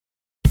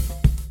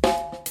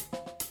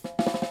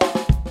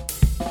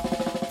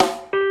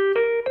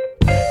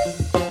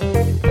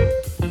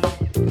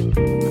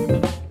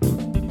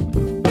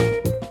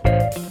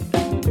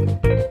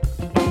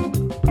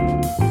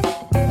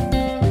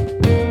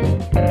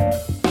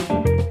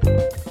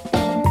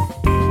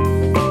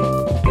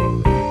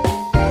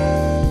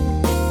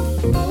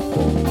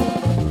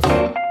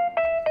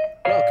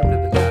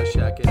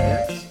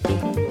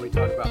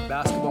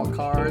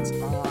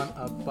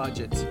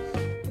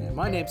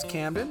name's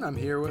Camden. I'm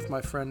here with my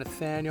friend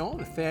Nathaniel.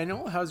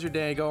 Nathaniel, how's your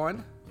day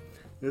going?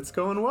 It's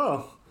going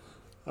well.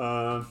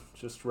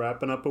 Just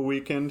wrapping up a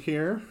weekend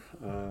here.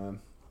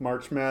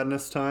 March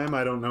Madness time.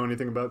 I don't know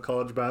anything about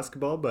college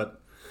basketball,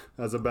 but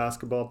as a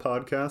basketball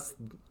podcast,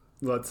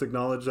 let's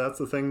acknowledge that's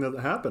the thing that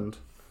happened.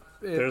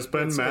 There's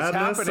been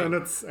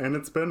madness, and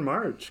it's been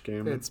March,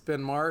 Camden. It's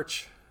been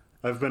March.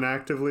 I've been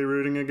actively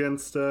rooting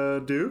against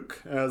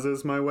Duke, as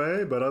is my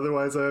way, but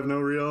otherwise I have no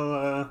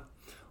real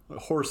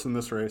horse in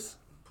this race.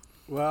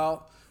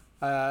 Well,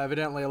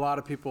 evidently a lot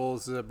of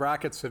people's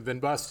brackets have been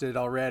busted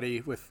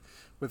already with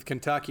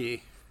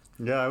Kentucky.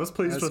 Yeah, I was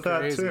pleased with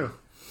crazy. That too.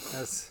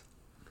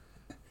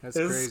 That's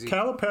Is crazy.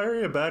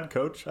 Calipari a bad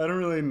coach? I don't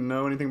really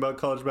know anything about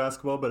college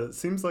basketball, but it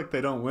seems like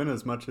they don't win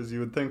as much as you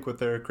would think with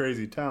their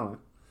crazy talent.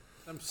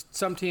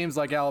 Some teams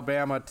like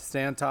Alabama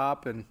stand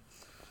top, and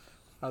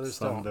others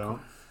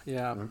don't.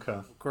 Yeah. Okay.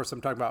 Of course,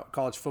 I'm talking about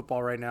college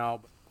football right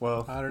now.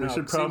 Well, I don't know. We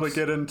should probably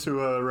get into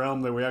a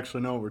realm that we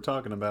actually know what we're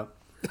talking about.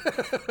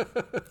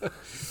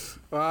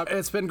 Well,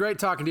 it's been great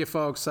talking to you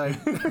folks.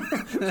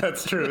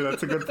 That's true.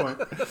 That's a good point.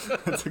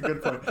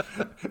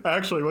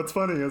 Actually, what's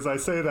funny is I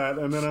say that,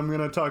 and then I'm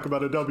going to talk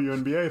about a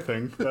WNBA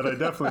thing that I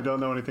definitely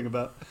don't know anything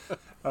about.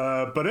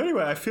 But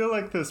anyway, I feel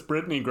like this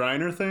Brittany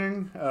Griner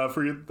thing,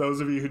 for those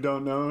of you who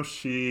don't know,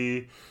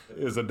 she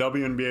is a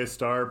WNBA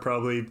star,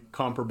 probably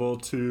comparable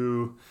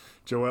to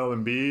Joel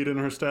Embiid in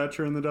her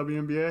stature in the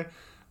WNBA.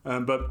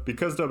 But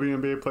because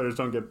WNBA players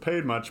don't get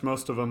paid much,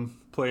 most of them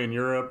play in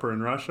Europe or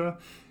in Russia.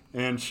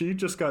 And she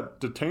just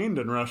got detained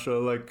in Russia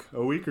like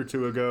a week or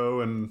two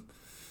ago. And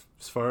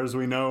as far as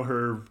we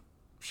know,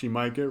 she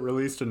might get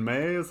released in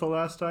May is the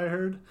last I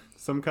heard.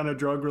 Some kind of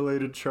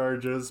drug-related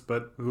charges,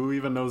 but who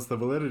even knows the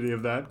validity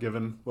of that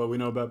given what we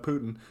know about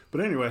Putin.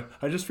 But anyway,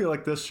 I just feel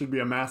like this should be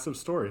a massive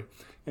story.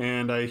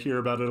 And I hear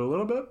about it a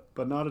little bit,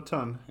 but not a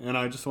ton. And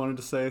I just wanted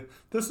to say,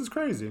 this is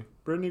crazy.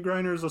 Brittany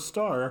Griner is a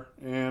star,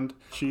 and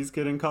she's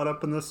getting caught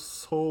up in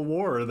this whole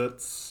war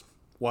that's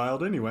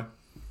wild anyway.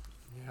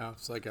 Yeah,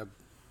 it's like a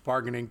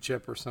bargaining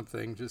chip or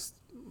something. Just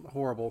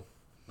horrible.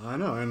 I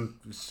know, and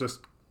it's just,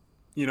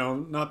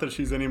 not that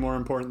she's any more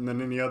important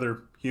than any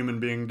other human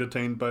being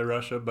detained by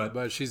Russia,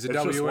 but she's a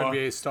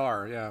WNBA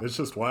star, yeah. It's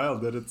just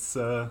wild that it's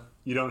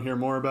you don't hear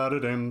more about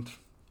it and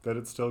that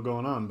it's still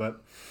going on.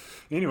 But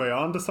anyway,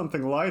 on to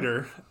something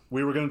lighter.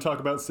 We were going to talk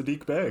about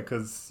Saddiq Bey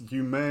because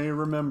you may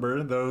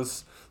remember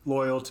those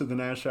loyal to the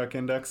Nasdaq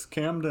Index.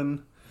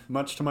 Camden,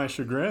 much to my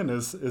chagrin,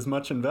 is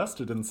much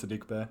invested in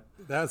Saddiq Bey.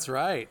 That's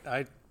right.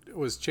 I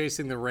was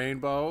chasing the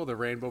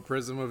rainbow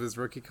prism of his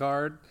rookie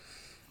card,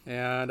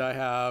 and I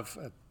have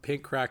a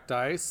pink cracked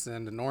ice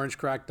and an orange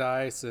cracked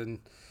ice and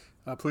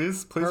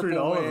please read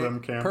all of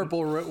them, Camden.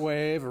 Purple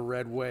wave, a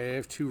red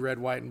wave, 2 red,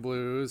 white, and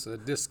blues, a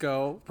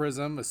disco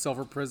prism, a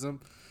silver prism.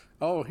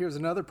 Oh, here's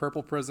another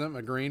purple prism,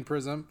 a green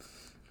prism,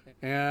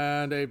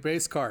 and a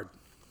base card.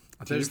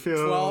 There's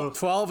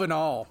 12 in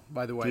all,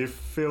 by the way. Do you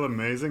feel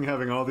amazing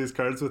having all these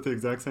cards with the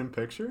exact same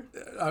picture?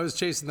 I was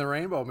chasing the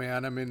rainbow,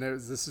 man. I mean,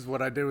 this is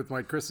what I did with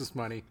my Christmas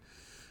money.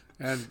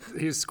 And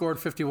he scored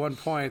 51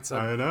 points.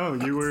 I know.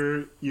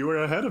 You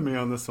were ahead of me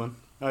on this one.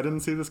 I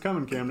didn't see this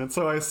coming, Camden.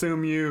 So I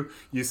assume you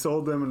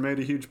sold them and made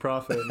a huge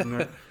profit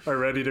and are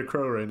ready to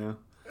crow right now.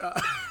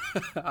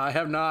 I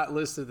have not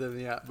listed them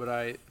yet, but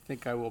I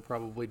think I will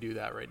probably do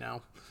that right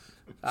now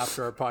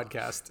after our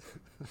podcast.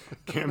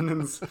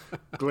 Camden's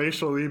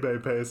glacial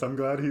eBay pace. I'm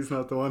glad he's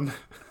not the one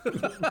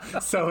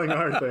selling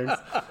our things.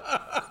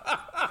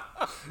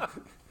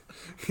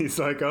 He's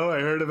like, I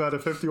heard about a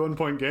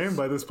 51-point game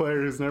by this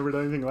player who's never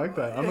done anything like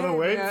that. I'm going to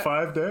wait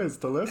 5 days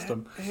to list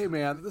him. Hey,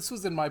 man, this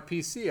was in my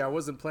PC. I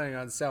wasn't planning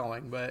on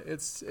selling, but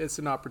it's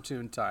an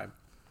opportune time.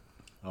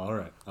 All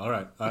right.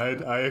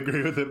 I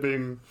agree with it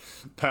being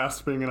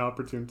past being an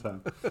opportune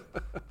time.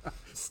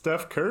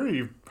 Steph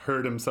Curry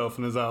hurt himself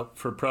and is out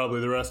for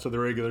probably the rest of the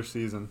regular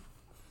season.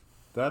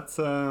 That's,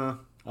 I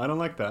don't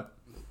like that.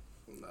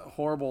 A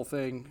horrible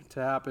thing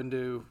to happen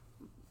to,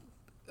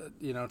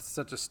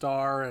 such a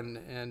star.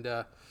 And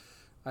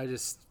I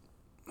just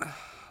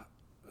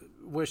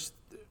wish,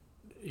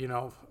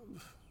 Yeah.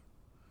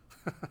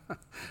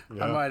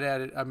 I might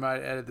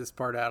edit this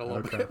part out a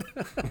little bit.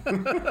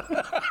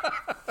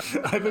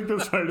 I think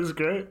this part is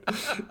great.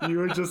 You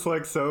were just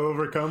so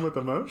overcome with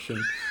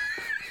emotion.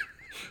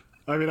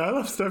 I mean, I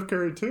love Steph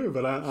Curry too,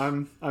 but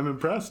I'm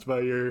impressed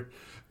by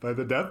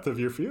the depth of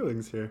your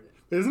feelings here.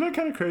 Isn't it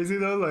kind of crazy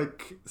though?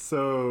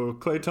 So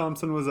Klay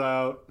Thompson was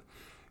out.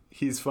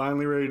 He's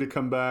finally ready to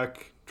come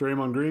back.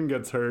 Draymond Green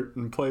gets hurt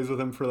and plays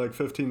with him for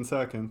 15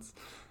 seconds.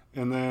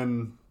 And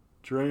then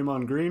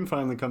Draymond Green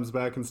finally comes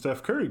back and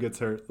Steph Curry gets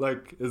hurt.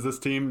 Is this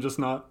team just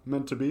not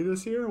meant to be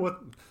this year? What?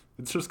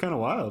 It's just kind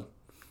of wild.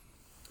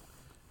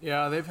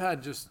 Yeah, they've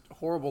had just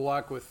horrible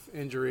luck with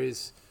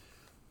injuries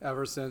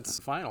ever since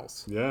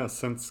finals. Yeah,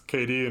 since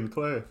KD and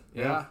Klay.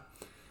 Yeah,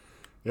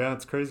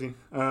 it's crazy.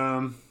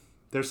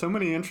 There's so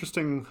many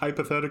interesting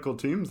hypothetical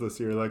teams this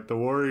year. The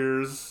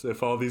Warriors,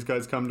 if all these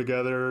guys come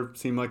together,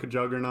 seem like a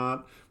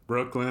juggernaut.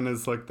 Brooklyn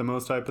is the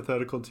most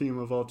hypothetical team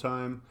of all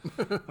time.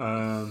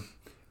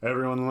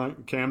 Everyone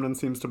like Camden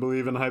seems to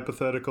believe in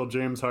hypothetical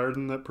James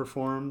Harden that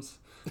performs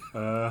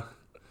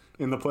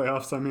in the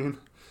playoffs, I mean.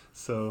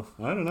 So,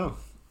 I don't know.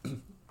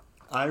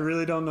 I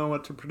really don't know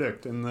what to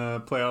predict in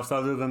the playoffs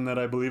other than that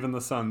I believe in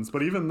the Suns.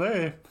 But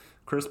even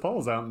Chris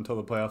Paul's out until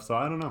the playoffs, so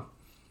I don't know.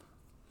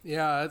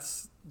 Yeah, it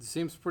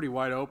seems pretty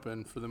wide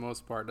open for the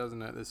most part,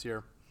 doesn't it, this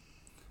year?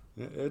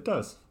 It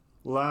does.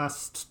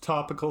 Last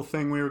topical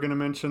thing we were going to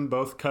mention,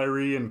 both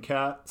Kyrie and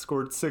Kat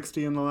scored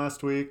 60 in the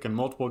last week, and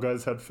multiple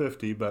guys had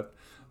 50. But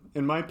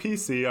in my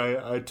PC,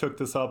 I took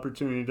this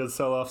opportunity to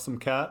sell off some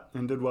Kat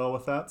and did well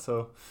with that.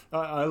 So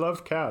I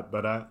love Kat,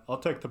 but I'll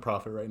take the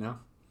profit right now.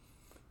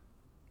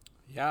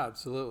 Yeah,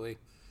 absolutely.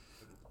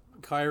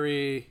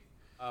 Kyrie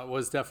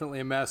was definitely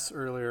a mess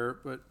earlier,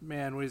 but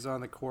man, when he's on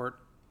the court,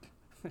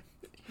 I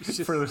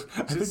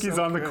think he's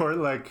on the court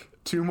like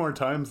 2 more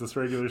times this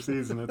regular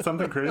season. It's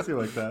something crazy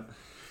like that.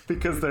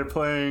 Because they're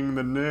playing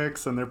the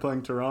Knicks and they're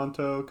playing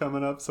Toronto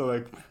coming up. So,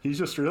 like, he's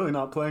just really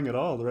not playing at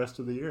all the rest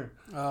of the year.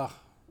 Oh,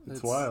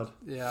 it's wild.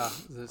 Yeah.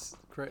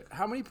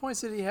 How many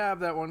points did he have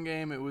that one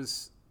game? It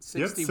was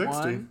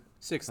 61? Yep,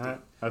 60.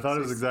 I thought it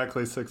was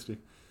exactly 60.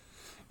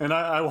 And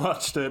I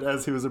watched it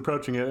as he was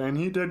approaching it, and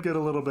he did get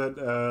a little bit,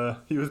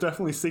 he was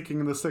definitely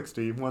seeking the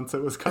 60 once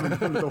it was coming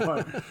down to the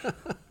wire.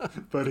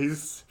 But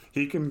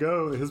he can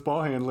go, his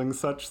ball handling's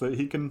such that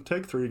he can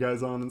take 3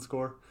 guys on and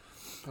score.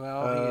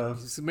 Well,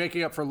 he's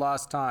making up for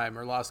lost time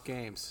or lost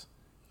games.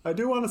 I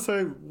do want to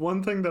say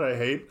one thing that I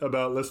hate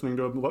about listening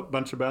to a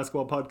bunch of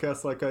basketball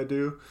podcasts like I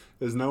do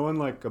is no one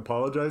like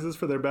apologizes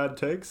for their bad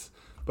takes.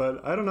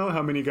 But I don't know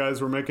how many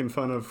guys were making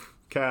fun of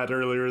Cat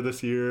earlier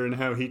this year and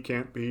how he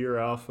can't be your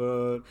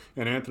alpha.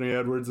 And Anthony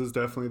Edwards is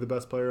definitely the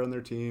best player on their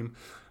team.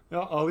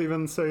 I'll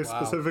even say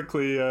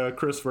specifically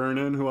Chris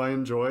Vernon, who I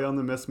enjoy on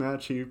the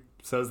Mismatch. He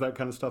says that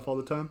kind of stuff all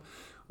the time.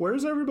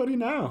 Where's everybody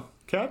now?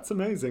 Cat's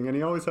amazing, and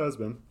he always has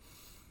been.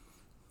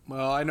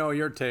 Well, I know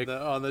your take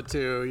on the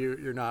two.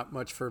 You're not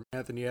much for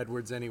Anthony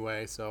Edwards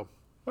anyway, so.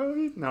 Well,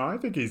 no, I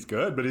think he's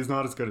good, but he's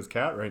not as good as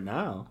Cat right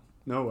now.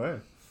 No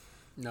way.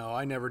 No,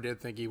 I never did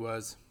think he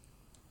was.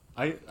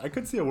 I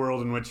could see a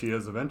world in which he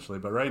is eventually,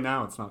 but right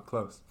now it's not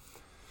close.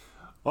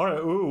 All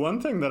right, one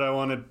thing that I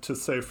wanted to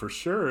say for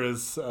sure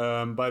is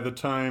by the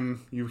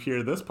time you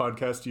hear this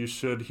podcast, you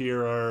should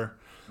hear our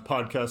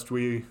podcast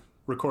we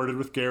recorded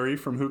with Gary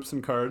from Hoops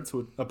and Cards,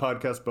 a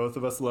podcast both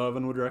of us love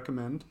and would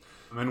recommend.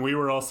 And we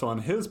were also on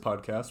his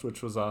podcast,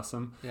 which was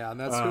awesome. Yeah, and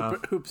that's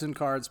Hoops and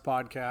Cards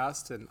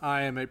podcast. And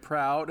I am a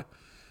proud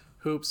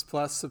Hoops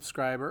Plus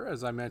subscriber,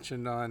 as I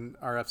mentioned on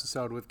our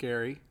episode with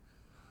Gary.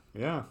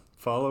 Yeah,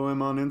 follow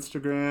him on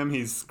Instagram.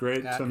 He's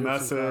great to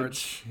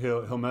message.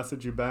 He'll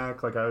message you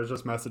back. Like I was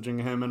just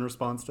messaging him in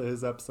response to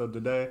his episode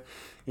today.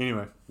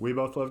 Anyway, we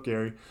both love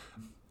Gary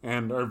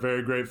and are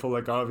very grateful.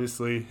 Like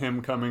obviously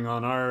him coming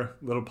on our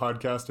little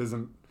podcast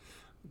isn't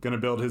going to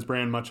build his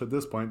brand much at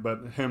this point,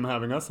 but him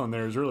having us on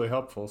there is really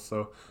helpful.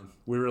 So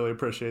we really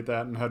appreciate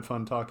that and had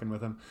fun talking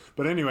with him.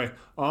 But anyway,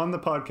 on the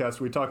podcast,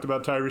 we talked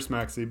about Tyrese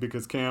Maxey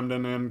because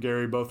Camden and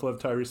Gary both love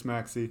Tyrese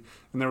Maxey.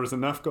 And there was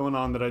enough going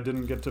on that I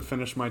didn't get to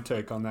finish my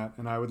take on that.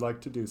 And I would like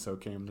to do so,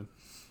 Camden.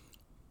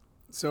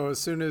 So as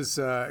soon as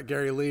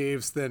Gary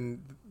leaves,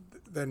 then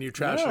you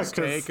trash his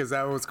take? Is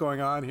that what's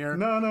going on here?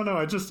 No.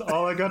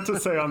 All I got to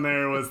say on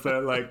there was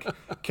that, like,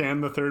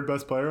 can the third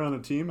best player on a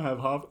team have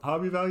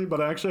hobby value?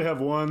 But I actually have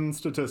one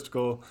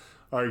statistical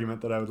argument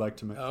that I would like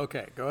to make.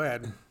 Okay, go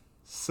ahead.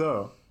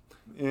 So,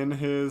 in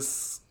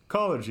his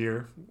college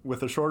year,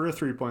 with a shorter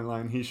three-point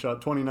line, he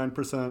shot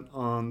 29%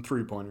 on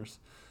three-pointers.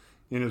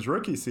 In his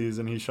rookie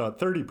season, he shot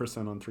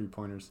 30% on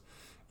three-pointers.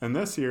 And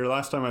this year,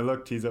 last time I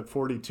looked, he's at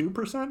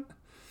 42%.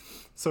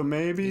 So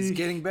maybe... He's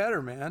getting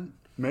better, man.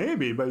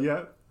 Maybe, but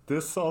yet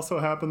this also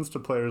happens to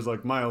players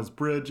like Miles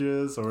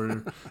Bridges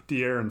or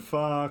De'Aaron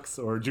Fox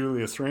or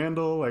Julius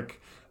Randle. Like,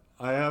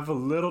 I have a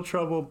little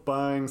trouble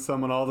buying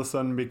someone all of a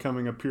sudden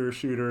becoming a pure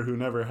shooter who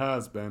never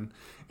has been.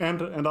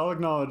 And I'll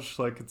acknowledge,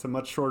 like, it's a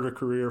much shorter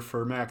career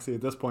for Maxey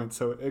at this point,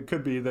 so it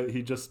could be that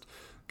he just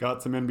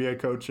got some NBA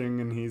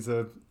coaching and he's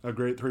a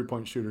great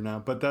three-point shooter now.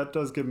 But that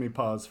does give me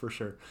pause for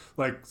sure.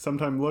 Like,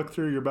 sometime look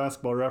through your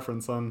Basketball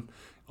Reference on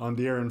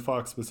De'Aaron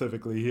Fox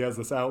specifically. He has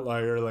this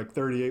outlier, like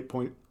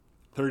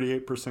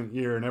 38%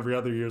 year, and every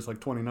other year is like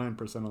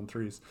 29% on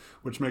threes,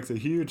 which makes a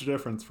huge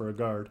difference for a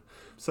guard.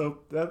 So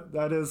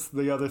that is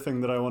the other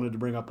thing that I wanted to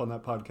bring up on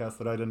that podcast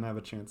that I didn't have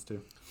a chance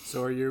to.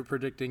 So are you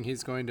predicting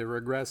he's going to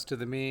regress to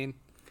the mean?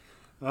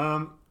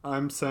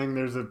 I'm saying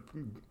there's a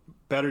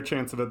better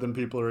chance of it than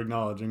people are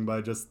acknowledging by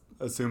just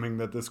assuming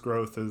that this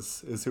growth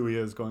is who he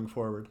is going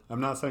forward.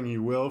 I'm not saying he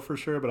will for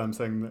sure, but I'm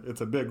saying that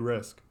it's a big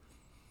risk.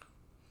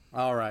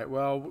 All right.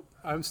 Well,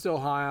 I'm still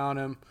high on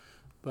him,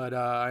 but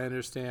I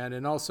understand.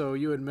 And also,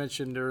 you had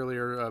mentioned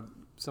earlier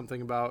something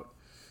about,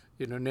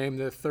 name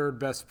the third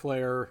best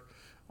player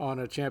on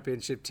a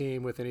championship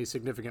team with any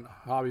significant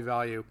hobby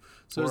value.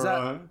 So is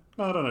that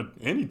not on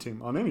any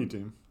team? On any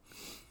team.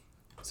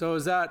 So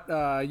is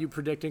that you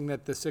predicting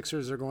that the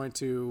Sixers are going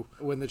to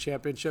win the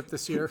championship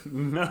this year?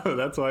 No,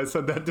 that's why I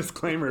said that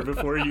disclaimer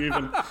before you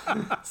even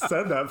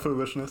said that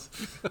foolishness.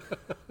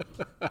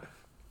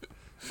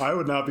 I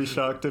would not be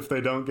shocked if they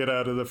don't get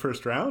out of the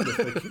first round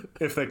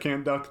if they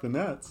can't duck the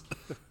Nets,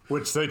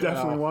 which they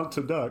definitely want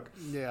to duck.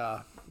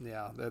 Yeah,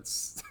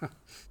 that's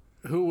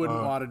who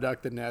wouldn't want to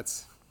duck the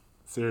Nets?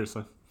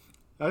 Seriously.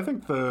 I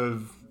think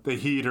the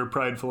Heat are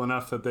prideful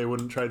enough that they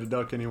wouldn't try to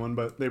duck anyone,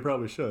 but they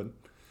probably should.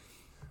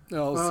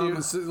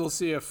 We'll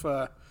see if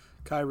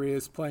Kyrie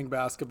is playing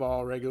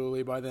basketball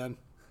regularly by then.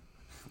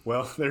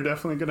 Well, they're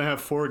definitely going to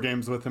have 4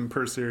 games with him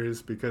per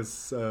series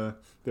because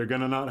they're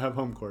going to not have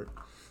home court.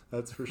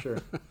 That's for sure.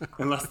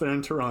 Unless they're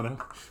in Toronto.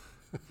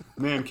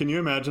 Man, can you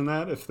imagine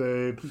that if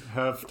they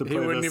have to play He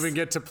wouldn't even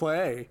get to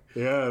play.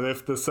 Yeah,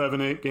 if the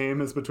 7-8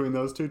 game is between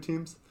those two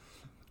teams.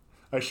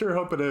 I sure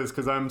hope it is,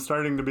 because I'm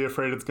starting to be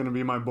afraid it's going to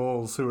be my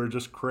Bulls who are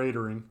just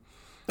cratering.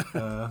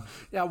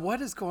 Yeah,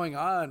 what is going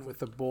on with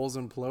the Bulls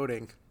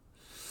imploding?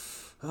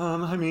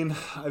 I mean,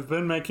 I've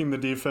been making the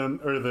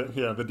defense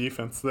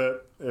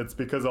that it's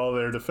because all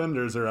their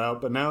defenders are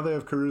out, but now they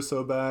have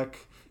Caruso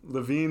back.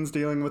 Levine's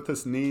dealing with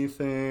this knee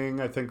thing.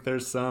 I think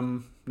there's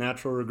some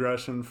natural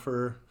regression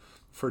for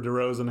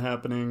DeRozan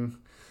happening.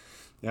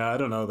 Yeah, I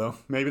don't know though.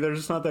 Maybe they're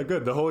just not that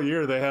good. The whole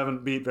year they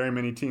haven't beat very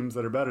many teams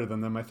that are better than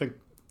them. I think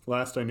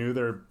last I knew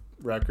their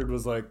record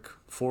was like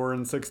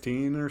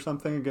 4-16 or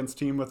something against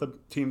teams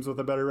with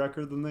a better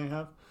record than they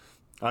have.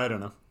 I don't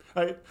know.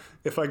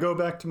 If I go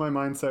back to my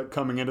mindset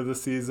coming into the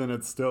season,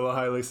 it's still a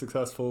highly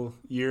successful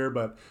year,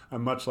 but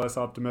I'm much less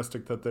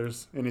optimistic that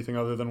there's anything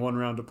other than one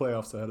round of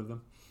playoffs ahead of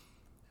them.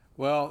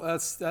 Well,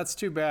 that's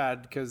too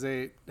bad because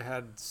they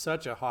had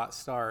such a hot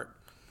start.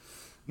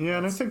 Yeah,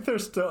 and I think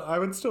I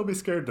would still be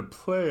scared to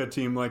play a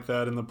team like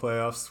that in the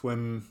playoffs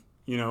when,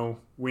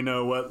 we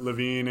know what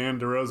Levine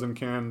and DeRozan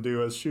can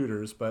do as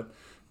shooters, but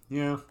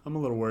yeah, I'm a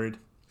little worried.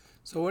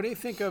 So what do you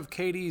think of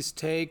KD's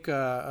take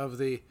of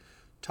the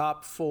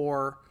top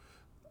 4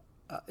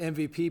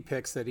 MVP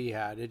picks that he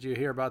had? Did you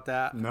hear about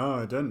that? No,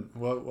 I didn't.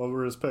 What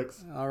were his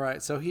picks? All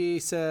right, so he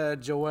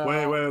said Joel.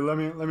 Wait,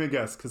 let me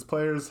guess, because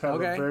players have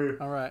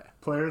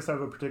players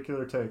have a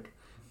particular take,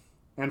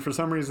 and for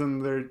some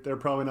reason they're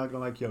probably not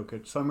going to like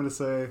Jokic. So I'm going to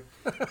say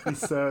he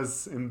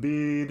says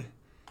Embiid,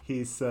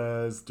 he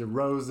says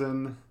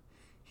DeRozan,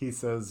 he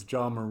says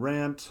Ja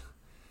Morant,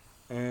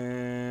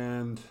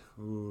 and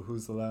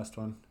who's the last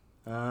one?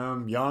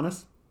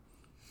 Giannis.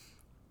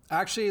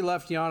 Actually, he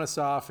left Giannis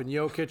off, and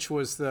Jokic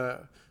was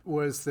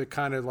the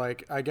kind of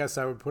like, I guess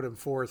I would put him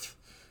 4th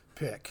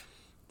pick.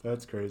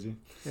 That's crazy.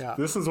 Yeah.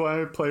 This is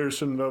why players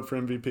shouldn't vote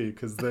for MVP,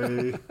 because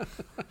they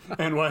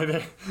and why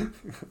they.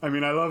 I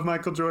mean, I love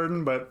Michael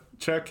Jordan, but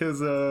check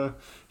his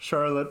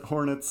Charlotte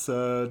Hornets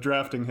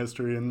drafting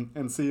history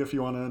and see if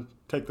you want to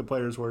take the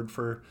player's word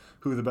for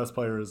who the best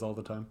player is all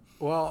the time.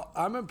 Well,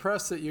 I'm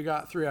impressed that you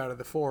got 3 out of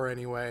the 4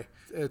 anyway.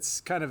 It's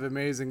kind of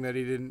amazing that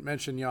he didn't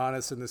mention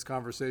Giannis in this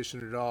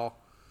conversation at all.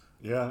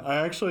 Yeah,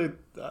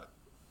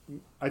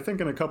 I think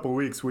in a couple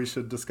weeks we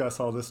should discuss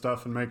all this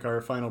stuff and make our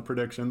final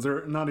predictions,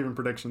 or not even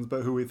predictions,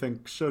 but who we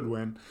think should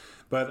win.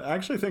 But I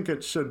actually think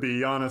it should be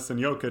Giannis and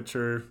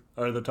Jokic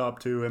are the top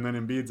 2, and then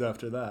Embiid's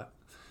after that.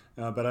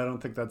 But I don't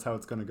think that's how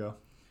it's going to go.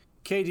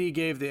 KD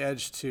gave the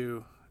edge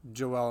to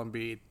Joel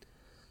Embiid.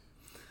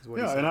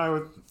 Yeah,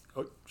 and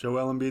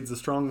Joel Embiid's a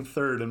strong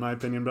 3rd in my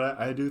opinion, but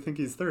I do think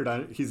he's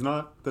 3rd. He's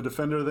not the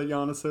defender that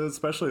Giannis is,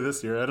 especially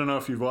this year. I don't know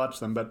if you've watched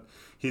them, but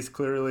he's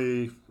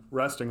clearly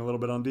resting a little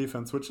bit on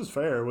defense, which is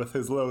fair with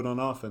his load on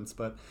offense,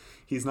 but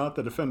he's not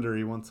the defender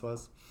he once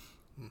was.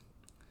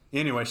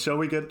 Anyway, shall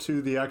we get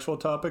to the actual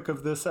topic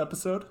of this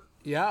episode?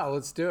 Yeah,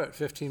 let's do it.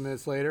 15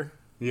 minutes later.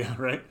 Yeah,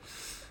 right.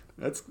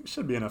 That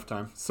should be enough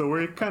time. So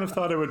we kind of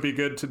thought it would be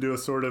good to do a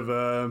sort of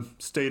a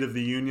State of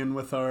the Union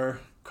with our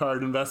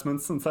card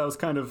investments, since that was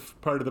kind of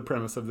part of the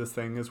premise of this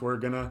thing, is we're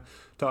going to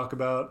talk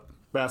about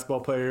basketball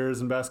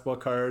players and basketball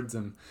cards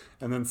and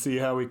then see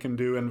how we can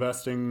do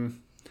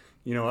investing,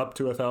 up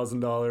to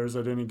 $1,000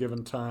 at any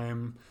given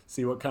time,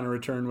 see what kind of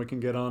return we can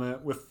get on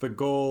it, with the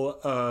goal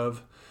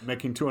of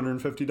making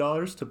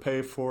 $250 to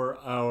pay for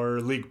our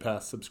League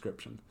Pass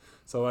subscription.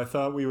 So I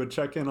thought we would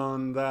check in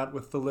on that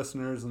with the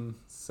listeners and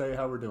say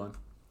how we're doing.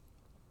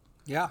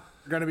 Yeah,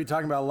 we're going to be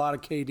talking about a lot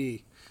of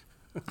KD.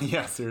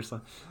 Yeah, seriously.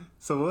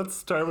 So let's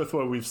start with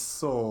what we've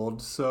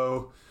sold.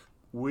 So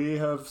we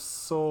have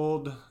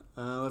sold,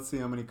 let's see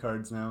how many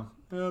cards now.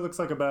 It looks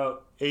like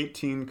about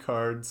 18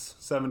 cards,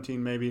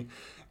 17 maybe.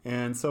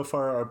 And so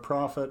far our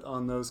profit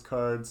on those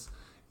cards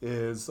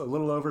is a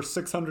little over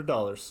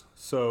 $600.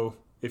 So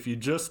if you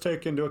just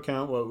take into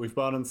account what we've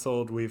bought and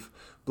sold, we've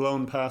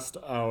blown past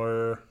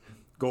our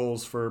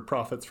goals for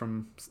profits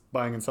from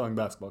buying and selling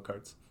basketball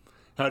cards.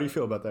 How do you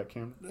feel about that,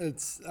 Cameron?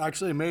 It's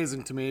actually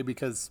amazing to me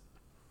because,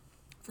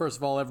 first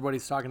of all,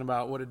 everybody's talking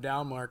about what a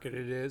down market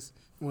it is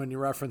when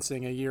you're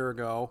referencing a year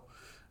ago.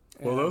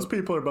 Well, those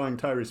people are buying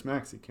Tyrese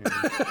Maxey, Cameron.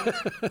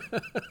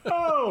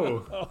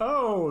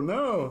 Oh,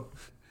 no.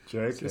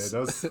 JK,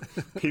 those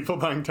people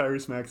buying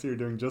Tyrese Maxey are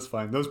doing just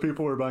fine. Those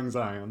people were buying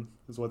Zion,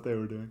 is what they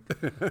were doing.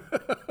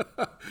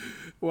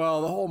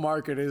 Well, the whole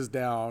market is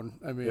down.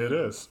 I mean, it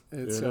is.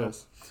 It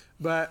is.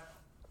 But,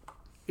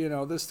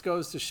 this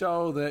goes to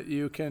show that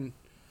you can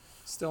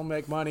still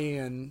make money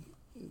in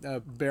a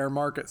bear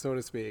market, so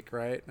to speak,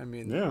 right? I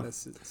mean, Yeah.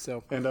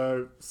 So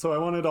And so I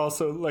wanted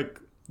also, like,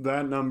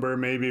 that number,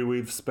 maybe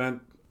we've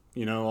spent,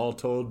 all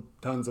told,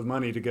 tons of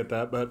money to get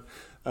that. But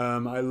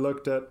I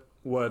looked at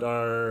what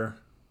our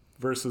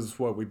versus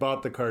what we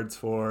bought the cards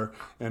for,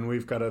 and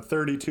we've got a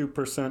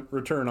 32%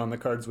 return on the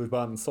cards we've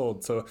bought and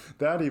sold. So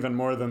that, even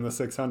more than the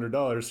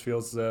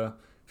 $600,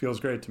 feels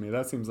great to me.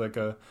 That seems like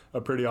a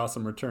pretty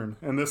awesome return.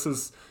 And this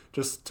is,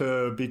 just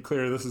to be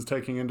clear, this is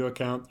taking into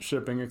account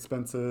shipping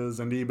expenses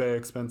and eBay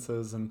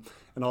expenses and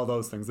all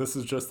those things. This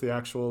is just the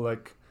actual,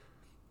 like,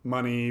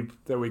 money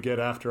that we get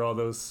after all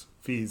those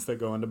fees that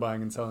go into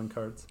buying and selling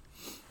cards.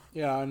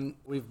 Yeah, and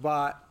we've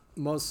bought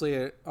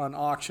mostly on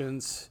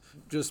auctions,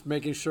 just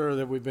making sure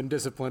that we've been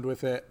disciplined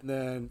with it,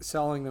 then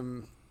selling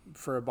them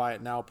for a buy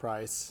it now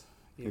price.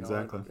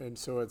 Exactly. And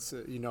so it's,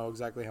 you know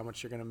exactly how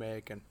much you're going to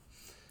make. And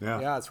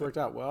Yeah, it's worked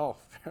out well.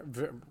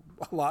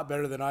 A lot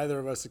better than either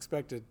of us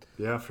expected.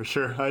 Yeah, for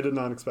sure. I did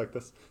not expect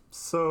this.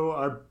 So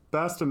our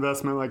best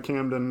investment, like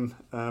Camden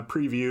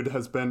previewed,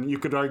 has been, you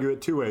could argue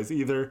it two ways.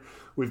 Either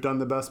we've done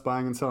the best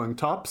buying and selling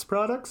Topps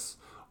products,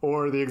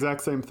 or the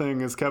exact same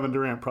thing as Kevin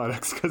Durant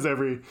products, because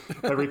every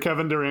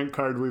Kevin Durant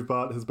card we've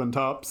bought has been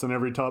Topps, and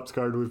every Topps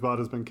card we've bought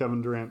has been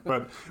Kevin Durant.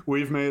 But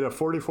we've made a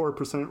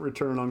 44%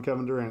 return on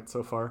Kevin Durant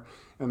so far,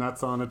 and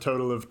that's on a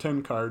total of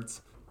 10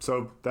 cards.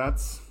 So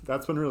that's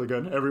been really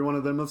good. Every one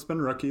of them has been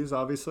rookies,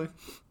 obviously.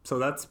 So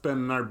that's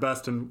been our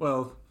best,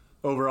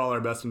 overall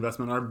our best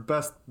investment. Our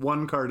best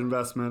one-card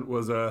investment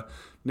was a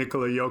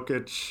Nikola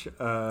Jokic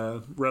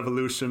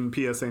Revolution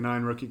PSA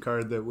 9 rookie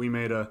card that we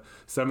made a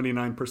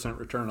 79%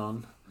 return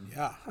on.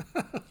 Yeah.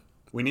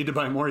 We need to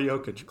buy more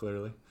Jokic,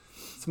 clearly.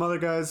 Some other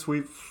guys,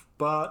 we've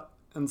bought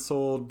and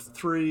sold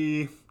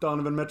 3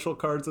 Donovan Mitchell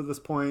cards at this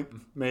point.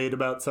 Made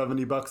about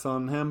 $70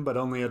 on him, but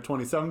only a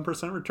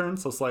 27% return,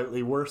 so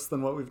slightly worse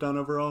than what we've done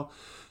overall.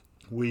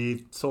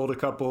 We sold a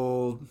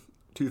couple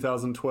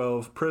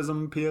 2012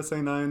 Prism PSA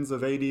 9s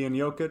of AD and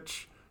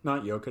Jokic.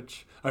 Not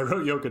Jokic. I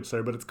wrote Jokic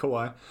there, but it's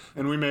Kawhi.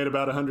 And we made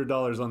about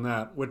 $100 on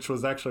that, which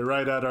was actually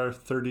right at our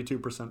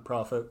 32%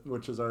 profit,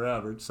 which is our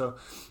average. So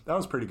that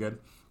was pretty good.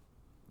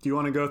 Do you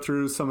want to go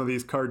through some of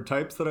these card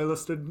types that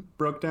I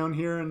broke down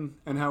here,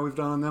 and how we've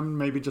done on them,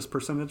 maybe just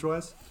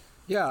percentage-wise?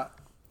 Yeah.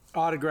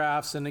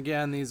 Autographs, and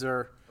again, these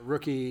are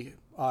rookie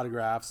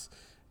autographs.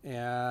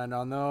 And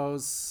on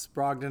those,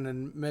 Brogdon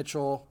and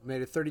Mitchell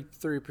made a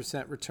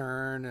 33%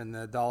 return, and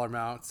the dollar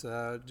amount's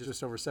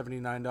just over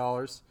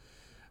 $79.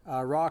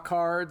 Raw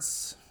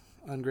cards,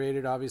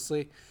 ungraded,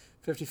 obviously,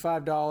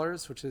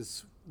 $55, which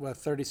is a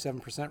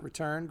 37%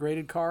 return.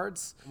 Graded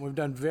cards, we've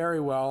done very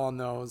well on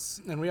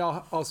those. And we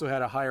also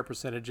had a higher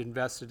percentage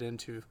invested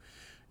into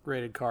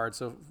graded cards.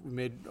 So we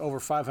made over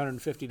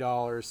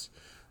 $550,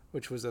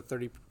 which was a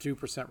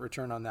 32%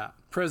 return on that.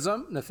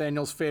 Prism,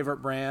 Nathaniel's favorite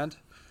brand.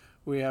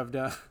 We have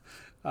done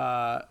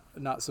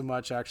not so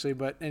much, actually.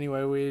 But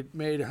anyway, we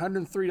made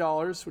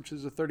 $103, which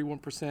is a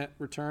 31%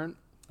 return.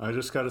 I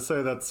just got to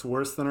say, that's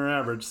worse than our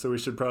average, so we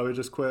should probably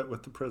just quit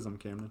with the Prism,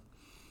 Camden.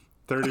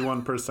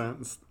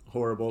 31% is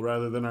horrible,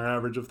 rather than our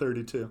average of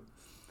 32.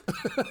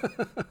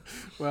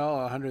 Well,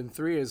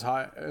 103 is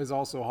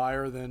also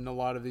higher than a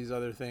lot of these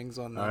other things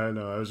on the... I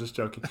know, I was just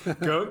joking.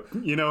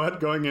 You know what?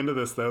 Going into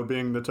this, though,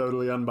 being the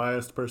totally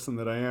unbiased person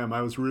that I am,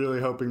 I was really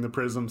hoping the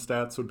Prism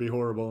stats would be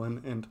horrible,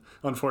 and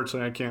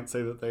unfortunately, I can't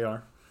say that they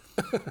are.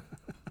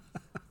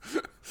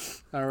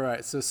 All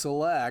right, so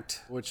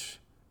Select, which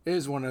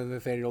is one of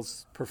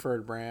Nathaniel's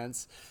preferred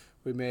brands,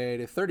 we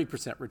made a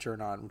 30% return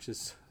on, which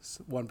is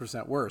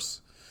 1%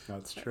 worse.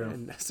 That's true.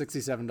 And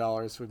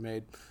 $67 we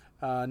made.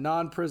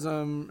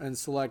 Non-Prism and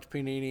Select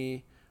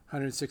Panini,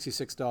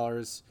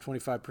 $166,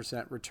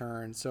 25%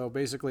 return. So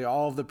basically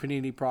all of the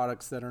Panini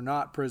products that are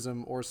not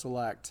Prism or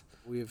Select,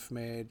 we've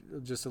made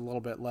just a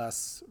little bit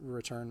less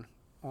return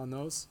on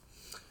those.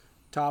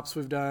 Topps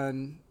we've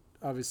done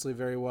obviously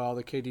very well.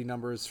 The KD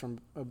numbers from,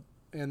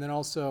 and then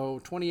also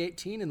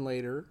 2018 and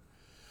later,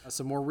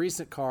 some more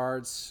recent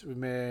cards, we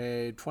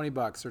made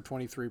 $20 or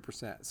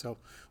 23%. So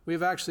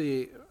we've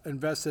actually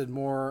invested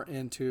more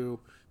into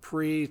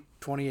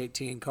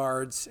pre-2018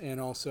 cards and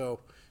also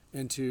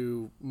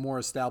into more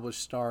established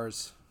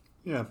stars.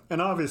 Yeah,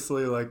 and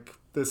obviously, like,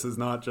 this is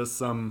not just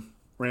some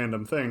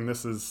random thing.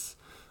 This is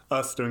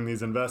us doing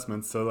these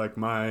investments. So, like,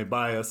 my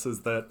bias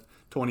is that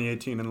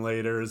 2018 and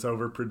later is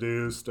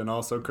overproduced and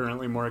also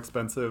currently more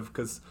expensive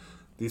because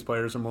these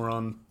players are more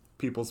on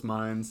people's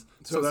minds.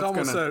 So it's that's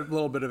almost a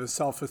little bit of a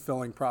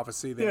self-fulfilling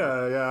prophecy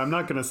there. Yeah. I'm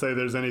not going to say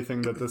there's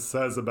anything that this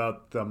says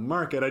about the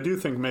market. I do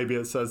think maybe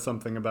it says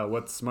something about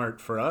what's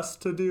smart for us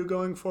to do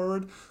going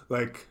forward.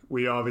 Like,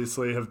 we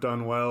obviously have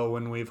done well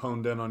when we've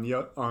honed in on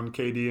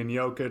KD and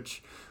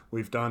Jokic.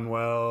 We've done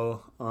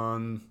well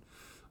on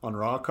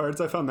raw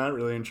cards. I found that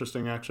really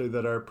interesting, actually,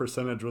 that our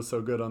percentage was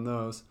so good on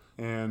those.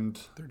 And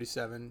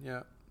 37,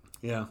 yeah.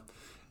 Yeah.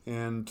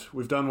 And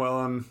we've done well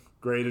on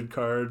graded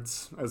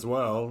cards as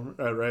well,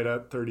 right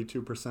at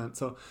 32%.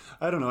 So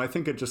I don't know. I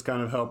think it just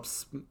kind of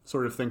helps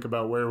sort of think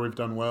about where we've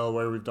done well,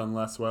 where we've done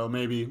less well.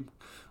 Maybe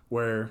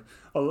where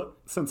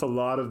since a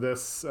lot of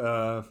this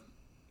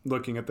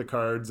looking at the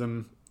cards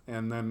and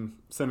then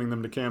sending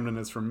them to Camden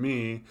is from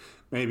me,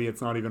 maybe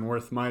it's not even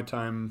worth my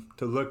time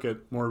to look at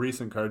more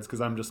recent cards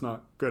because I'm just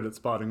not good at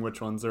spotting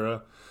which ones are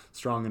a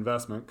strong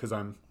investment because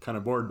I'm kind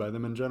of bored by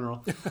them in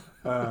general.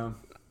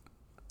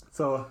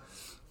 So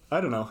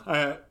I don't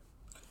know.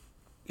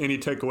 Any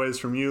takeaways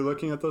from you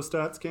looking at those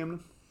stats,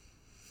 Camden?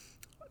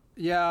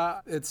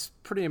 Yeah, it's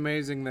pretty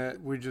amazing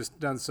that we've just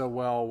done so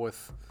well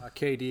with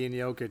KD and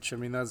Jokic. I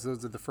mean, those are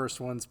the first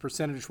ones,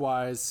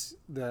 percentage-wise,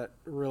 that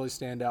really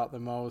stand out the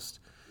most.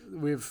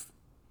 We've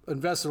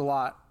invested a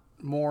lot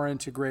more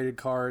into graded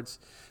cards.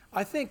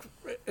 I think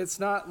it's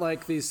not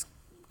like these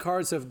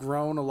cards have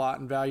grown a lot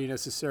in value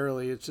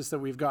necessarily. It's just that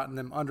we've gotten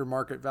them under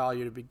market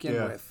value to begin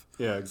with.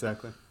 Yeah,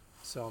 exactly.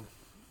 So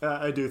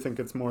I do think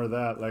it's more of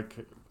that, like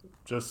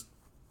just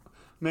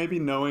maybe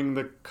knowing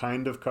the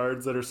kind of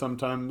cards that are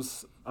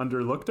sometimes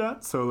underlooked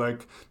at. So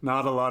like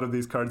not a lot of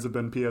these cards have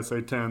been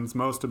PSA 10s.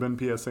 Most have been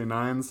PSA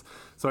 9s.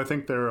 So I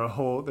think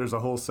there's a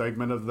whole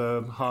segment of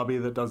the hobby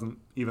that doesn't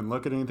even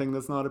look at anything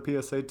that's not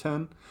a PSA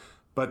 10.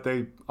 But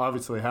they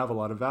obviously have a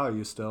lot of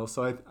value still.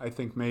 So I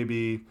think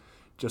maybe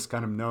just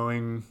kind of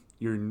knowing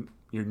your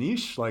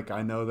niche. Like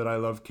I know that I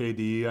love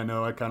KD. I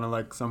know I kind of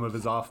like some of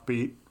his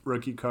offbeat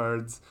rookie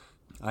cards.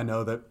 I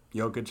know that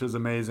Jokic is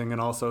amazing and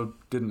also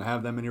didn't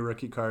have that many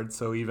rookie cards.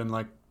 So even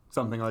like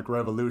something like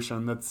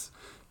Revolution that's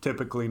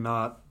typically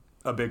not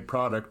a big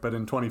product, but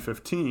in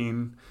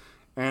 2015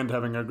 and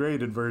having a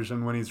graded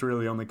version when he's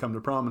really only come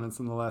to prominence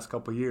in the last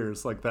couple of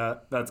years, like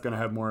that's going to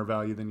have more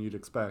value than you'd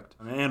expect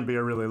and be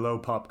a really low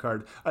pop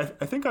card. I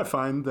think I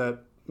find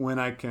that when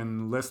I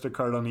can list a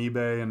card on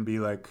eBay and be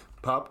like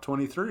pop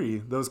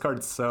 23, those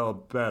cards sell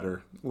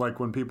better. Like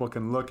when people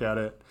can look at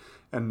it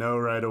and know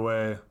right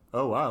away,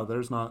 oh wow,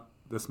 there's not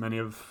this many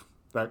of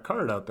that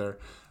card out there.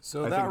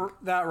 So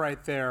that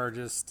right there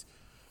just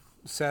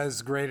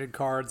says graded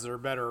cards are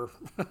better,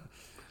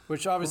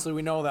 which obviously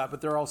we know that,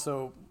 but they're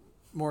also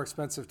more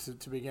expensive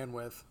to begin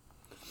with.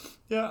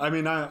 Yeah, I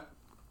mean,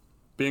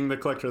 being the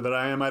collector that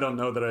I am, I don't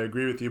know that I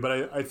agree with you,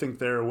 but I think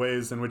there are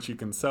ways in which you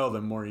can sell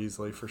them more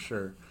easily for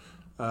sure.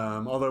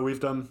 Although we've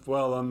done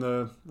well on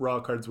the raw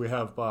cards we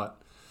have bought.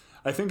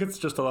 I think it's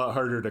just a lot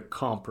harder to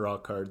comp raw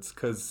cards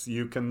because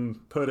you can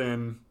put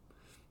in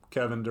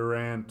Kevin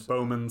Durant,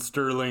 Bowman,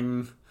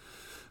 Sterling,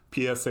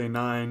 PSA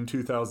 9,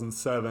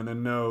 2007,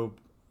 and know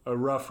a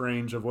rough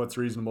range of what's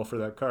reasonable for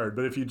that card.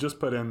 But if you just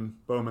put in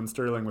Bowman,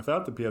 Sterling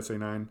without the PSA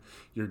 9,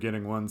 you're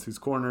getting ones whose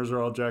corners are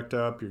all jacked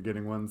up, you're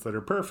getting ones that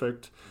are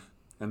perfect,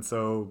 and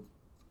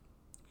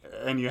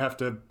you have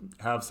to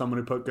have someone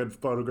who put good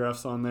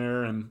photographs on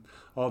there and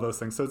all those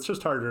things. So it's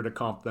just harder to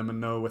comp them and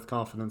know with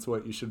confidence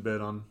what you should bid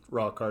on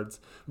raw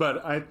cards.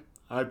 But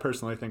I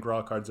personally think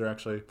raw cards are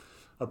actually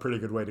a pretty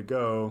good way to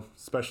go,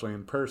 especially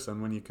in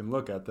person when you can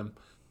look at them.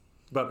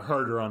 But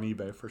harder on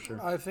eBay for sure.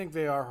 I think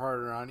they are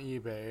harder on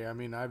eBay. I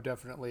mean, I've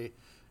definitely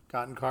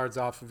gotten cards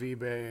off of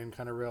eBay and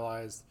kind of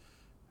realized,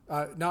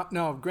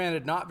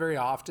 granted, not very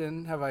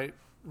often have I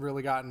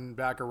really gotten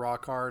back a raw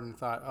card and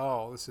thought,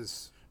 oh, this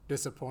is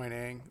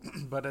disappointing.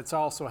 But it's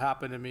also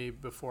happened to me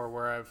before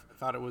where I've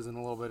thought it was in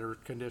a little better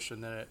condition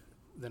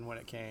than when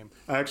it came.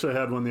 I actually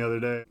had one the other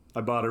day.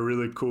 I bought a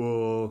really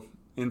cool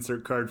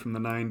insert card from the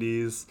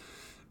 90s.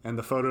 And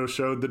the photo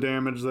showed the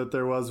damage that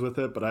there was with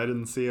it, but I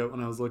didn't see it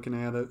when I was looking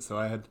at it. So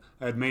I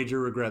had major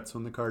regrets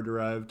when the card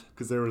arrived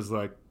because there was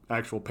like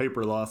actual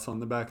paper loss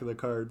on the back of the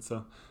card.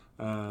 So,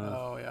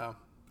 oh yeah.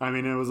 I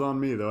mean, it was on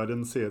me though. I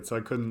didn't see it, so I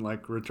couldn't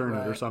like return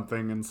it or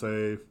something and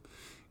say,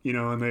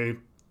 and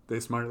they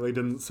smartly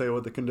didn't say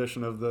what the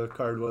condition of the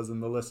card was in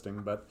the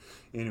listing. But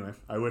anyway,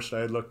 I wished I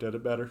had looked at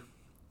it better.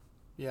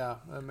 Yeah,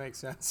 that makes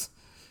sense.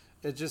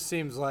 It just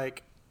seems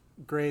like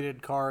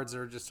graded cards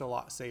are just a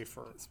lot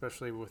safer,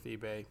 especially with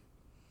eBay.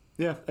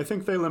 Yeah, I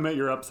think they limit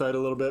your upside a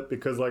little bit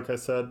because, like I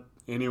said,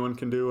 anyone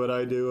can do what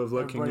I do of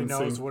looking and seeing.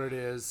 Everybody knows what it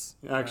is.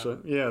 Actually,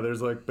 yeah,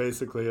 there's like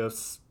basically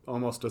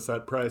almost a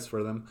set price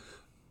for them.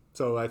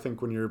 So I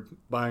think when you're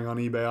buying on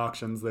eBay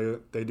auctions,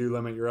 they do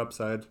limit your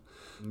upside,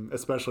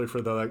 especially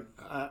for the like.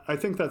 I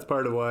think that's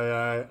part of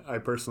why I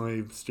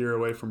personally steer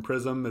away from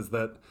Prism is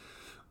that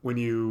when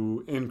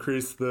you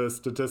increase the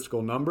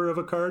statistical number of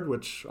a card,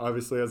 which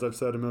obviously, as I've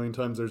said a million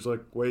times, there's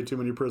like way too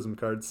many Prism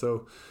cards.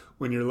 So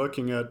when you're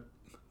looking at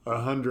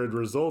 100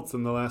 results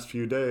in the last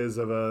few days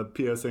of a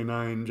PSA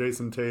 9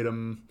 Jason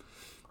Tatum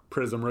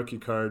Prism rookie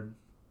card,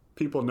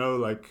 people know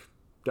like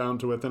down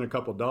to within a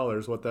couple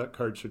dollars what that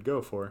card should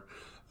go for.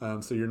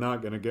 So you're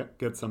not going to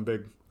get some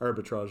big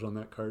arbitrage on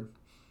that card.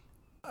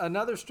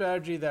 Another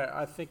strategy that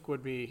I think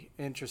would be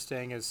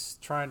interesting is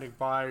trying to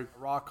buy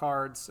raw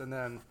cards and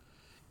then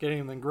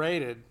getting them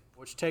graded,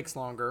 which takes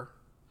longer.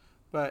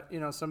 But,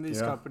 some of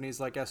these companies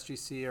like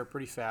SGC are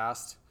pretty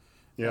fast.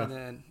 Yeah.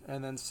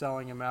 And then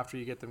selling them after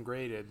you get them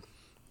graded.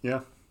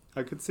 Yeah,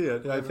 I could see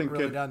it. I haven't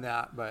really done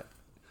that, but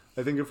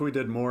I think if we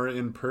did more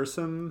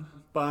in-person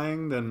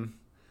buying, then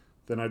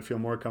then I'd feel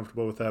more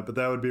comfortable with that. But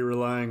that would be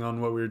relying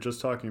on what we were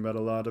just talking about,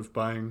 a lot of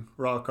buying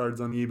raw cards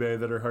on eBay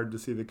that are hard to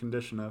see the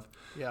condition of.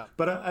 Yeah.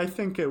 But I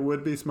think it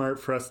would be smart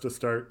for us to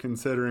start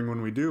considering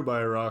when we do buy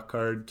a raw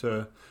card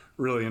to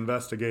really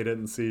investigate it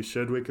and see,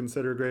 should we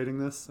consider grading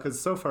this? Because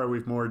so far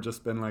we've more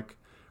just been like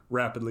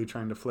rapidly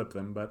trying to flip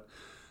them. But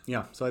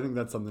yeah, so I think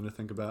that's something to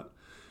think about.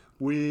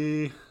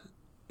 In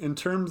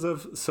terms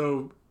of,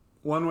 so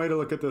one way to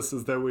look at this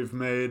is that we've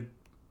made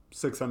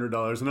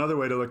 $600. Another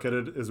way to look at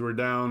it is we're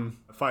down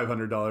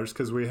 $500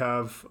 because we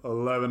have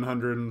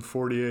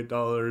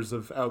 $1,148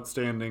 of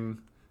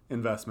outstanding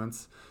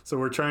investments. So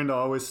we're trying to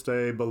always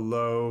stay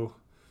below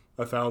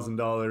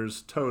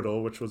 $1,000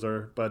 total, which was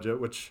our budget,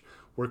 which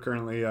we're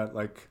currently at,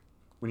 like,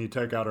 when you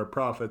take out our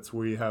profits,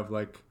 we have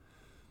like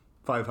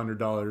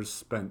 $500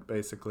 spent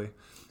basically.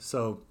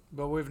 So,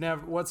 but we've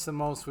never, what's the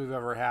most we've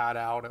ever had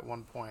out at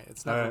one point?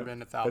 It's never been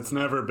 1,000. It's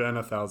never been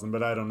 1,000,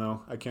 but I don't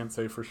know. I can't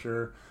say for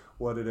sure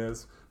what it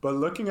is. But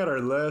looking at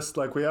our list,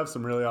 like, we have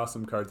some really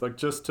awesome cards. Like,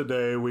 just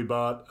today we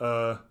bought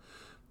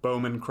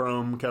Bowman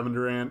Chrome Kevin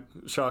Durant,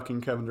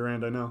 shocking Kevin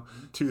Durant, I know,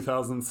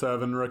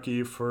 2007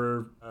 rookie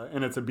for,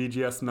 and it's a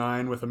BGS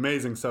 9 with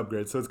amazing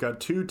subgrades. So it's got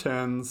 2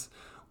 10s,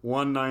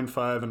 1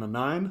 9.5, and a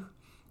 9.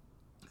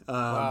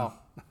 Wow.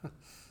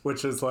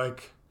 Which is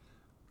like,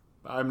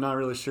 I'm not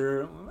really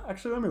sure.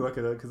 Actually, let me look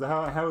at it, because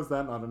how is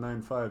that not a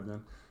 9.5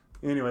 then?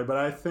 Anyway, but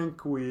I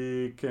think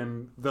we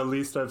can, the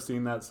least I've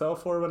seen that sell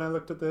for when I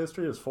looked at the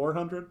history is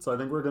 400. So I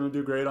think we're going to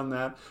do great on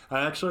that.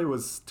 I actually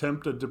was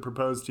tempted to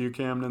propose to you,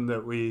 Camden,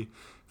 that we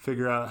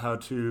figure out how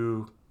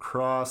to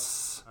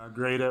cross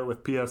grade it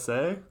with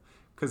PSA,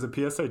 because the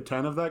PSA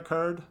 10 of that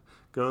card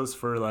goes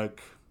for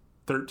like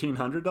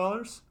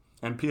 $1,300.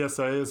 And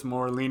PSA is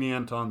more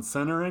lenient on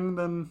centering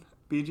than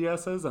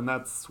BGS is, and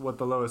that's what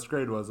the lowest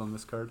grade was on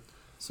this card.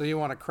 So you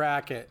want to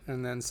crack it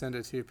and then send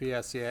it to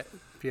PSA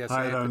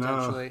I don't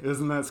potentially? know.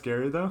 Isn't that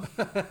scary, though?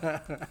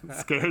 It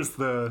scares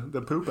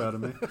the poop out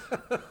of me.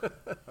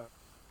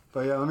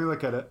 But yeah, let me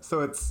look at it.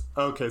 So it's,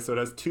 okay, so it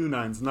has 2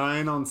 9s.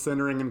 9 on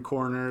centering and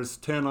corners,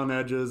 10 on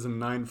edges,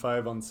 and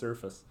 9.5 on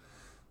surface.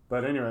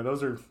 But anyway,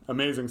 those are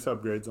amazing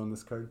subgrades on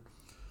this card.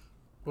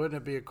 Wouldn't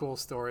it be a cool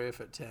story if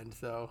it 10'd,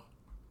 though?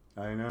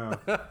 I know.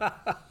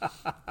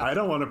 I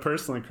don't want to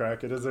personally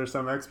crack it. Is there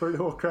some expert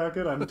who will crack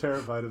it? I'm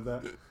terrified of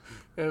that.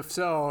 If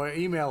so,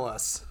 email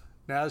us.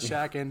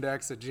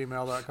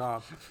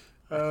 NASSHACindex@gmail.com.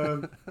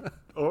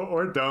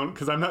 Or don't,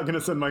 because I'm not going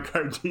to send my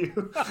card to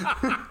you.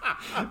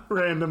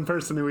 Random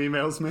person who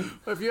emails me.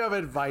 If you have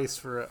advice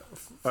for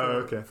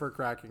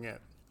cracking it.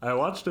 I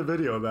watched a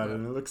video about it,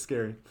 and it looks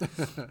scary.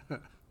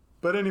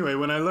 But anyway,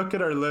 when I look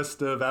at our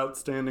list of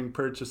outstanding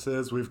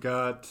purchases, we've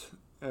got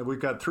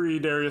 3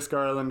 Darius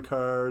Garland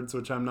cards,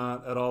 which I'm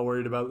not at all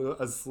worried about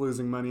us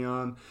losing money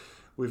on.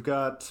 We've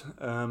got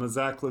a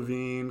Zach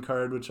LaVine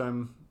card, which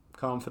I'm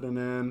confident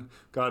in.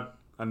 Got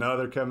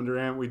another Kevin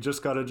Durant. We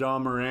just got a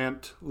John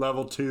Morant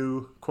level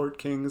 2 Court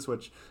Kings,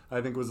 which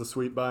I think was a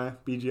sweet buy,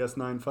 BGS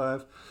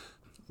 9.5.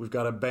 We've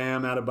got a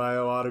Bam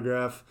Adebayo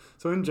autograph.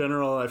 So in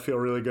general, I feel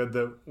really good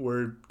that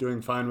we're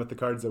doing fine with the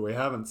cards that we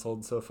haven't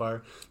sold so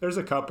far. There's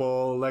a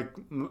couple, like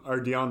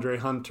our DeAndre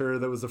Hunter,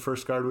 that was the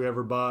first card we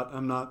ever bought.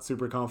 I'm not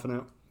super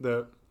confident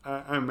that,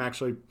 I'm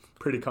actually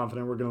pretty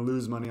confident we're going to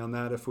lose money on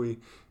that if we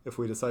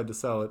decide to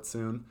sell it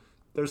soon.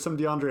 There's some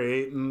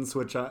DeAndre Aytons,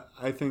 which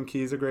I think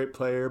he's a great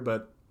player,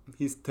 but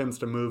he tends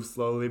to move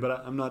slowly,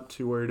 but I'm not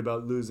too worried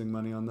about losing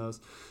money on those.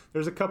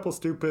 There's a couple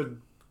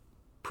stupid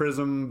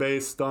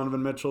Prism-based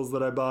Donovan Mitchells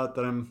that I bought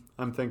that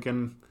I'm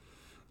thinking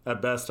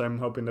at best I'm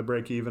hoping to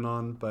break even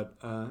on. But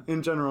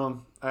in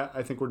general,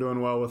 I think we're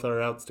doing well with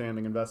our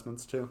outstanding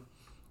investments too.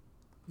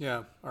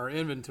 Yeah, our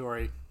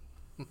inventory.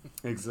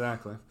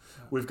 Exactly.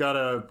 We've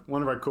got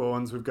one of our cool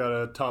ones. We've got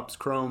a Topps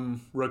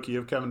Chrome rookie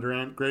of Kevin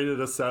Durant, graded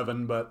a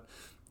 7, but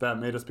that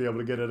made us be able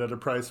to get it at a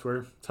price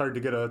where it's hard to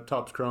get a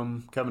Topps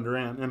Chrome Kevin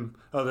Durant. And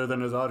other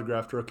than his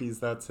autographed rookies,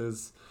 that's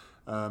his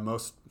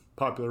most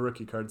popular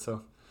rookie card.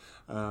 So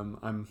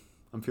I'm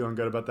feeling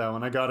good about that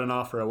one. I got an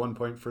offer at one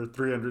point for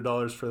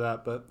 $300 for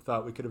that, but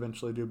thought we could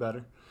eventually do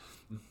better.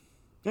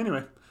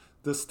 Anyway,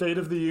 the state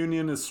of the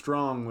union is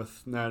strong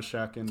with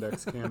NASSHAC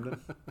Index,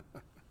 Camden.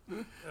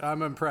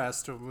 I'm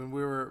impressed.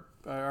 When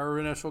our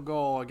initial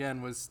goal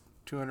again was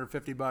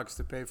 $250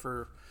 to pay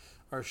for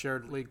our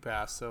shared league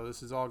pass, so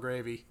this is all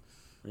gravy.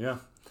 Yeah.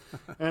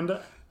 And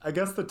I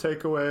guess the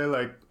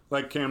takeaway,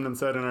 like Camden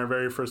said in our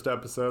very first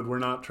episode, we're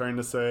not trying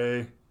to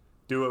say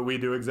do what we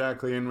do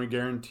exactly and we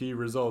guarantee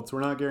results. We're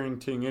not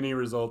guaranteeing any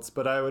results,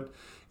 but I would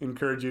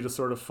encourage you to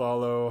sort of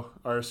follow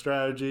our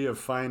strategy of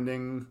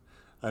finding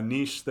a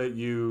niche that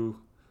you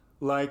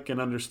like and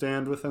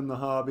understand within the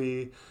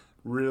hobby,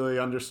 really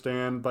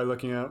understand by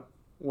looking at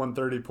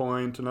 130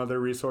 Point and other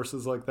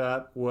resources like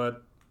that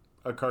what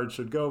a card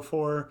should go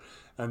for,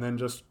 and then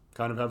just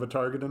kind of have a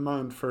target in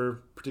mind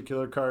for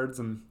particular cards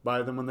and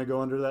buy them when they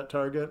go under that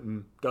target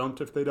and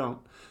don't if they don't.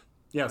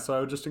 Yeah, so I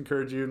would just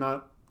encourage you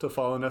not to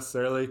follow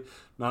necessarily.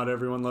 Not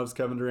everyone loves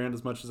Kevin Durant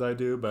as much as I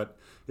do, but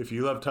if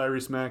you love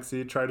Tyrese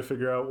Maxey, try to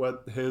figure out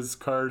what his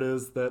card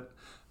is that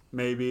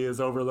maybe is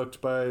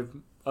overlooked by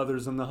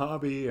others in the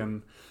hobby,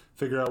 and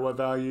figure out what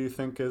value you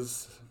think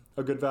is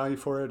a good value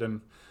for it,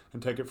 and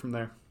take it from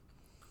there.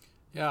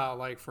 Yeah,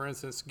 like for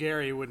instance,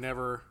 Gary would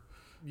never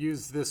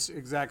use this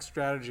exact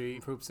strategy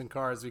for hoops and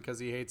cards because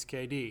he hates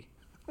KD.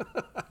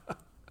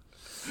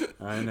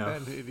 I know.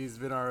 And he's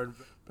been our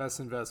best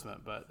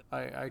investment, but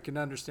I can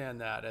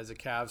understand that as a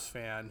Cavs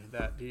fan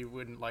that he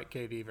wouldn't like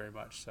KD very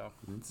much. So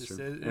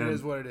it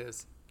is what it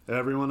is.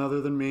 Everyone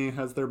other than me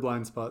has their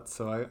blind spots,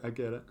 so I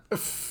get it.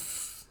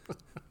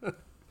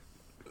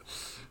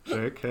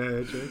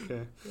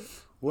 JK.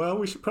 Well,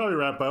 we should probably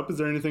wrap up. Is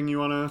there anything you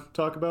want to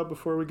talk about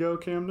before we go,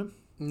 Camden?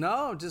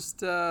 No, just...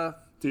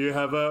 Do you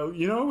have what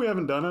we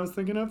haven't done, I was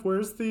thinking of?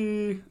 Where's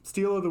the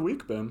Steal of the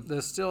Week been?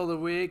 The Steal of the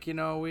Week,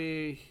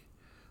 we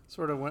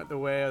sort of went the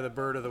way of the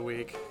Bird of the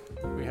Week.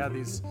 We had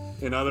these...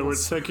 In other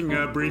words, taking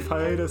a brief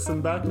hiatus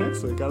and back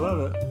next week. I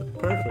love it.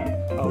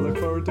 Perfect. I'll look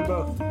forward to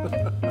both.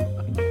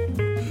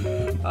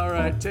 All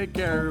right, take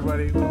care,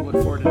 everybody. We'll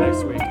look forward to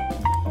next week.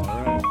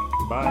 All right.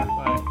 Bye.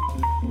 Bye.